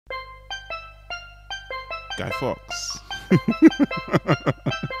Guy Fawkes.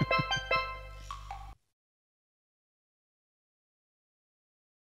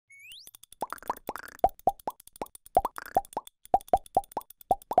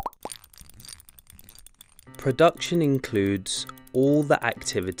 Production includes all the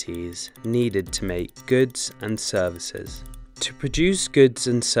activities needed to make goods and services. To produce goods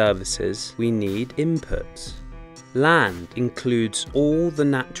and services, we need inputs. Land includes all the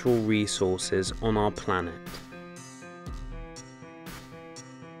natural resources on our planet.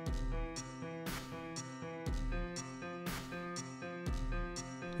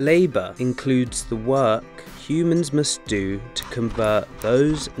 Labour includes the work humans must do to convert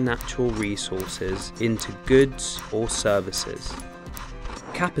those natural resources into goods or services.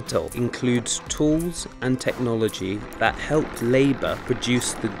 Capital includes tools and technology that help labour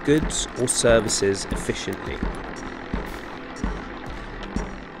produce the goods or services efficiently.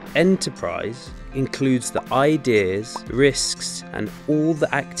 Enterprise includes the ideas, risks, and all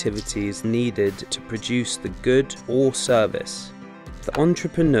the activities needed to produce the good or service. The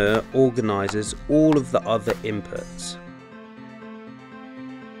entrepreneur organises all of the other inputs.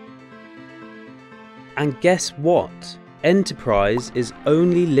 And guess what? Enterprise is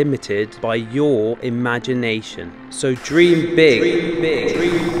only limited by your imagination. So dream big,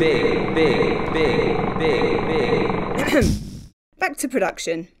 dream big, big. Back to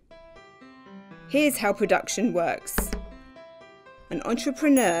production. Here's how production works. An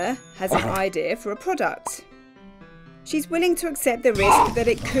entrepreneur has an idea for a product. She's willing to accept the risk that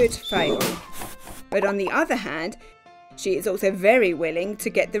it could fail. But on the other hand, she is also very willing to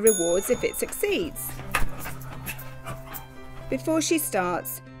get the rewards if it succeeds. Before she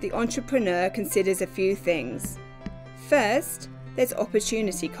starts, the entrepreneur considers a few things. First, there's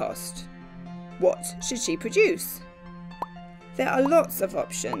opportunity cost. What should she produce? There are lots of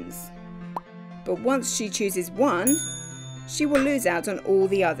options. But once she chooses one, she will lose out on all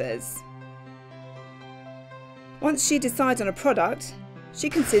the others. Once she decides on a product, she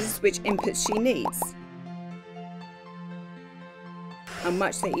considers which inputs she needs, how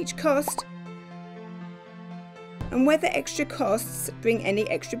much they each cost, and whether extra costs bring any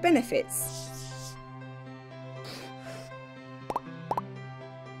extra benefits.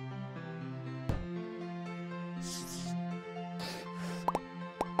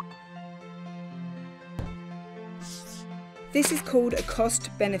 This is called a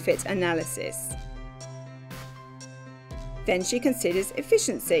cost-benefit analysis. Then she considers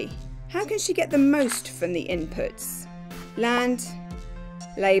efficiency. How can she get the most from the inputs? Land,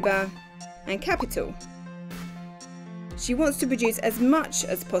 labour, and capital. She wants to produce as much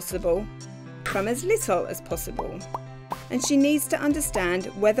as possible from as little as possible. And she needs to understand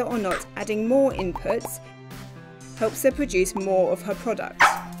whether or not adding more inputs helps her produce more of her product.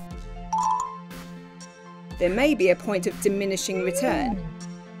 There may be a point of diminishing return.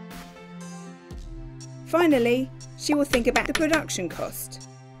 Finally, she will think about the production cost.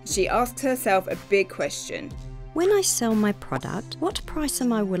 She asks herself a big question. When I sell my product, what price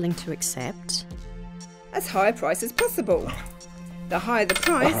am I willing to accept? As high a price as possible. The higher the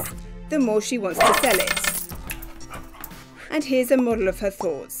price, the more she wants to sell it. And here's a model of her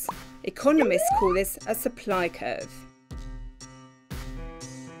thoughts. Economists call this a supply curve.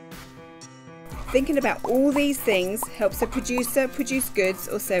 Thinking about all these things helps a producer produce goods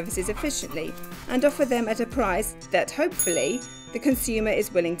or services efficiently and offer them at a price that hopefully the consumer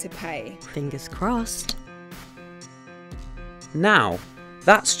is willing to pay. Fingers crossed. Now,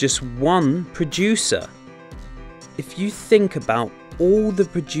 that's just one producer. If you think about all the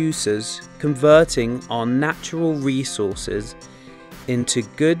producers converting our natural resources into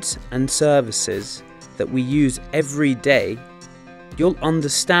goods and services that we use every day, you'll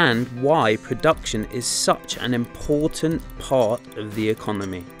understand why production is such an important part of the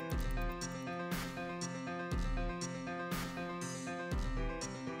economy.